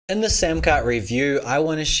In the Samcart review, I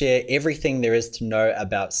want to share everything there is to know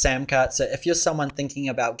about Samcart. So if you're someone thinking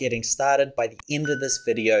about getting started, by the end of this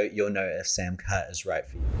video, you'll know if Samcart is right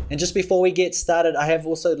for you. And just before we get started, I have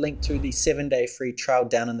also linked to the 7-day free trial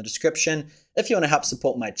down in the description. If you want to help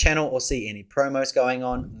support my channel or see any promos going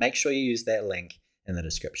on, make sure you use that link in the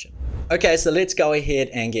description. Okay, so let's go ahead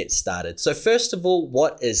and get started. So first of all,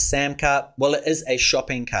 what is Samcart? Well, it is a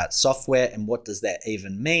shopping cart software. And what does that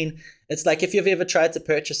even mean? It's like if you've ever tried to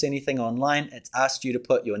purchase anything online, it's asked you to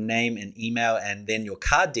put your name and email and then your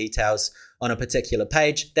card details on a particular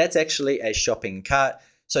page. That's actually a shopping cart.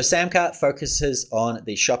 So Samcart focuses on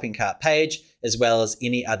the shopping cart page as well as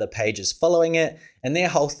any other pages following it. And their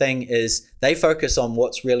whole thing is they focus on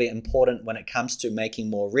what's really important when it comes to making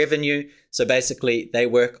more revenue. So basically they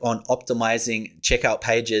work on optimizing checkout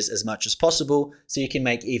pages as much as possible so you can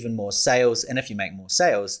make even more sales. And if you make more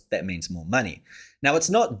sales, that means more money. Now,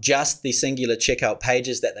 it's not just the singular checkout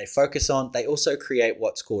pages that they focus on. They also create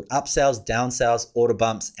what's called upsells, downsells, order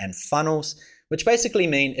bumps, and funnels, which basically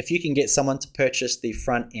mean if you can get someone to purchase the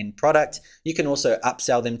front end product, you can also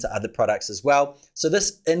upsell them to other products as well. So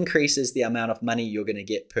this increases the amount of money you're going to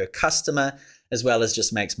get per customer, as well as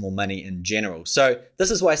just makes more money in general. So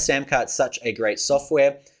this is why Samcart's such a great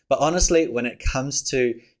software. But honestly, when it comes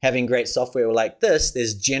to having great software like this,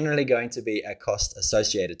 there's generally going to be a cost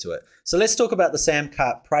associated to it. So let's talk about the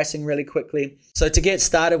Samcart pricing really quickly. So to get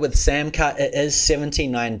started with Samcart, it is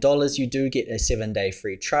 $79. You do get a 7-day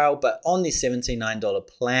free trial, but on the $79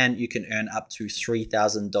 plan, you can earn up to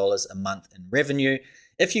 $3,000 a month in revenue.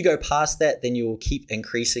 If you go past that, then you will keep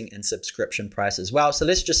increasing in subscription price as well. So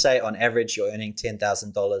let's just say on average, you're earning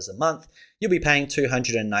 $10,000 a month. You'll be paying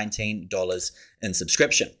 $219 in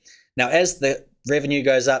subscription. Now, as the revenue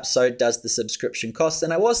goes up, so does the subscription cost.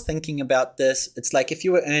 And I was thinking about this. It's like if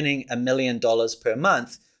you were earning $1 million per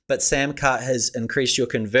month, but Samcart has increased your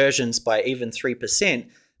conversions by even 3%,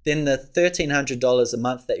 then the $1,300 a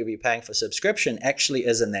month that you'll be paying for subscription actually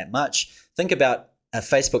isn't that much. Think about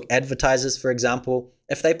Facebook advertisers, for example.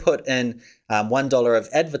 If they put in $1 of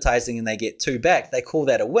advertising and they get $2 back, they call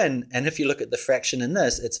that a win. And if you look at the fraction in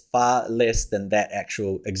this, it's far less than that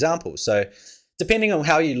actual example. So depending on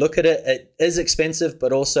how you look at it, it is expensive,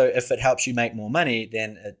 but also if it helps you make more money,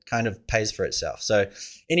 then it kind of pays for itself. So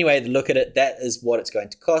anyway, look at it, that is what it's going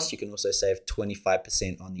to cost. You can also save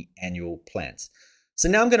 25% on the annual plans. So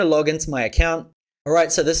now I'm going to log into my account. All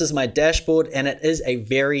right, so this is my dashboard and it is a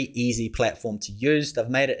very easy platform to use. They've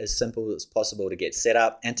made it as simple as possible to get set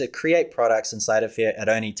up, and to create products inside of here, it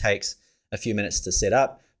only takes a few minutes to set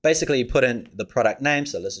up. Basically, you put in the product name.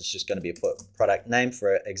 So this is just going to be a product name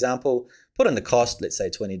for example. Put in the cost, let's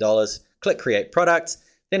say $20, click create product.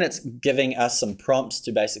 Then it's giving us some prompts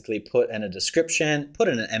to basically put in a description, put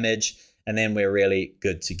in an image, and then we're really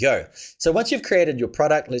good to go. So once you've created your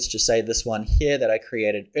product, let's just say this one here that I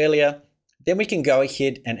created earlier, then we can go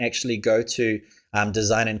ahead and actually go to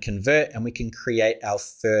design and convert, and we can create our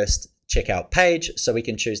first checkout page. So we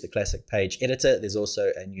can choose the classic page editor. There's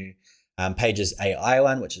also a new Pages AI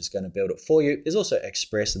one, which is going to build it for you. There's also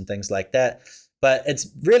Express and things like that, but it's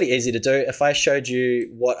really easy to do. If I showed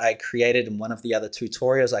you what I created in one of the other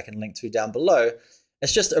tutorials I can link to down below,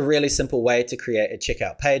 it's just a really simple way to create a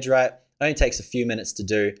checkout page, right? It only takes a few minutes to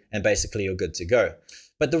do, and basically you're good to go.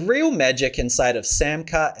 But the real magic inside of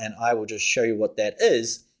Samcart, and I will just show you what that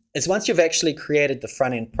is once you've actually created the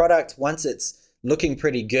front end product, once it's looking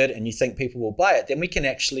pretty good and you think people will buy it, then we can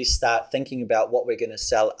actually start thinking about what we're going to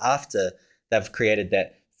sell after they've created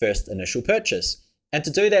that first initial purchase. And to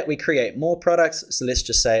do that, we create more products. So let's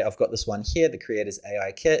just say I've got this one here, the Creators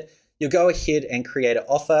AI Kit. You'll go ahead and create an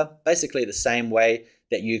offer, basically the same way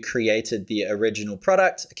that you created the original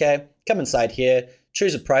product. Okay, come inside here,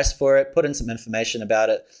 choose a price for it, put in some information about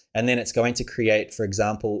it, and then it's going to create, for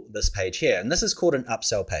example, this page here. And this is called an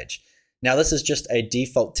upsell page. Now, this is just a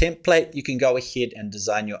default template. You can go ahead and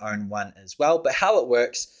design your own one as well. But how it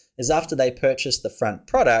works is after they purchase the front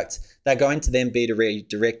product, they're going to then be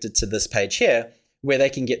redirected to this page here where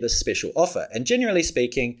they can get this special offer. And generally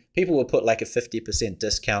speaking, people will put like a 50%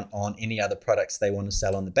 discount on any other products they want to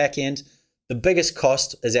sell on the back end. The biggest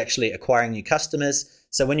cost is actually acquiring new customers.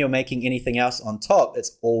 So when you're making anything else on top,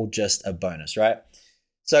 it's all just a bonus, right?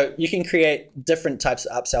 So you can create different types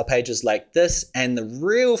of upsell pages like this, and the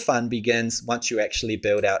real fun begins once you actually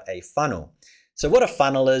build out a funnel. So what a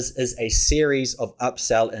funnel is a series of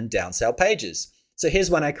upsell and downsell pages. So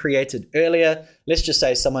here's one I created earlier. Let's just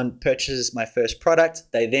say someone purchases my first product.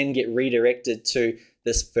 They then get redirected to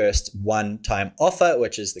this first one-time offer,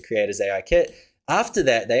 which is the Creators AI Kit. After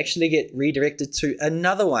that, they actually get redirected to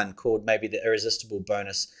another one called maybe the Irresistible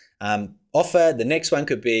Bonus offer. The next one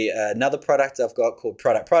could be another product I've got called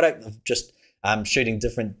product. I'm just shooting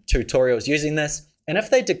different tutorials using this. And if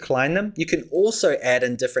they decline them, you can also add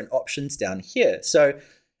in different options down here. So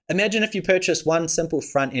imagine if you purchase one simple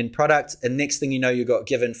front end product, and next thing you know, you got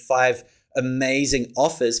given 5 amazing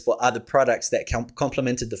offers for other products that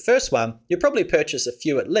complemented the first one. You'll probably purchase a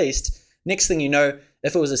few at least. Next thing you know,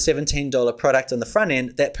 if it was a $17 product on the front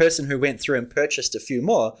end, that person who went through and purchased a few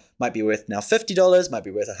more might be worth now $50, might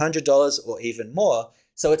be worth $100 or even more.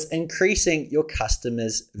 So it's increasing your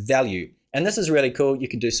customers' value. And this is really cool. You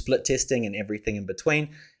can do split testing and everything in between.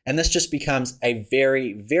 And this just becomes a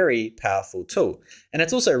very, very powerful tool. And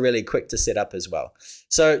it's also really quick to set up as well.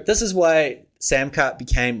 So this is why Samcart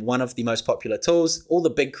became one of the most popular tools. All the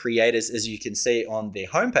big creators, as you can see on their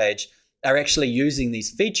homepage, are actually using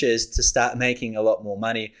these features to start making a lot more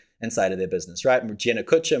money inside of their business, right? Jenna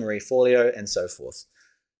Kutcher, Marie Forleo, and so forth.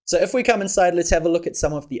 So if we come inside, let's have a look at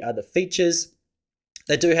some of the other features.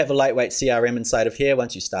 They do have a lightweight CRM inside of here.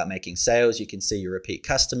 Once you start making sales, you can see your repeat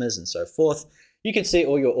customers and so forth. You can see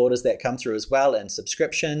all your orders that come through as well and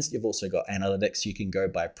subscriptions. You've also got analytics. You can go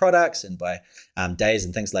by products and by days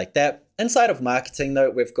and things like that. Inside of marketing though,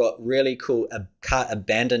 we've got really cool cart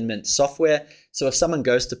abandonment software. So if someone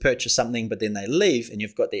goes to purchase something, but then they leave and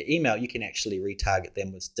you've got their email, you can actually retarget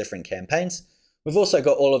them with different campaigns. We've also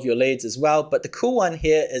got all of your leads as well. But the cool one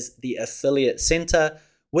here is the affiliate center.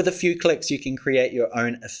 With a few clicks, you can create your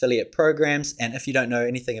own affiliate programs. And if you don't know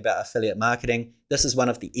anything about affiliate marketing, this is one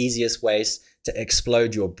of the easiest ways to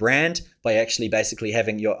explode your brand by actually basically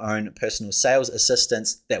having your own personal sales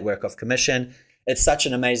assistants that work off commission. It's such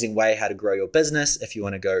an amazing way how to grow your business if you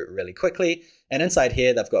want to go really quickly. And inside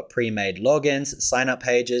here, they've got pre-made logins, sign-up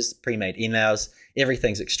pages, pre-made emails.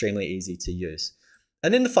 Everything's extremely easy to use.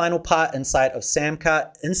 And then the final part inside of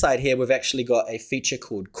Samcart, inside here, we've actually got a feature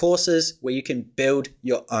called courses where you can build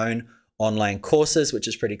your own online courses, which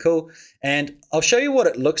is pretty cool. And I'll show you what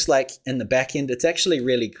it looks like in the back end. It's actually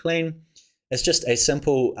really clean. It's just a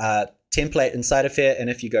simple template inside of here. And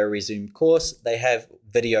if you go resume course, they have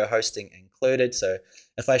video hosting included. So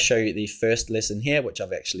if I show you the first lesson here, which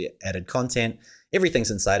I've actually added content, everything's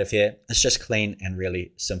inside of here. It's just clean and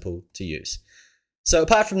really simple to use. So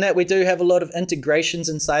apart from that, we do have a lot of integrations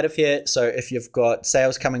inside of here. So if you've got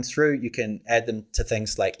sales coming through, you can add them to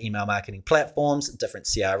things like email marketing platforms, different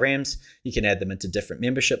CRMs. You can add them into different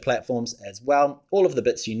membership platforms as well. All of the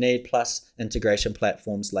bits you need, plus integration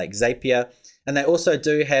platforms like Zapier. And they also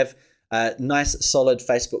do have a nice, solid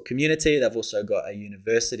Facebook community. They've also got a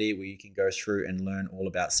university where you can go through and learn all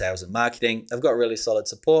about sales and marketing. They've got really solid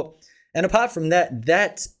support. And apart from that,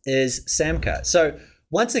 that is Samcart. So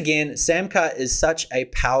once again, Samcart is such a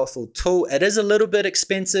powerful tool. It is a little bit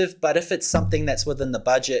expensive, but if it's something that's within the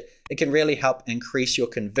budget, it can really help increase your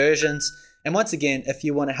conversions. And once again, if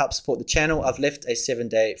you want to help support the channel, I've left a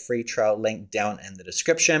 7-day free trial link down in the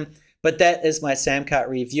description. But that is my Samcart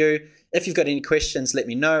review. If you've got any questions, let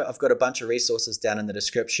me know. I've got a bunch of resources down in the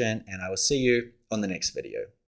description, and I will see you on the next video.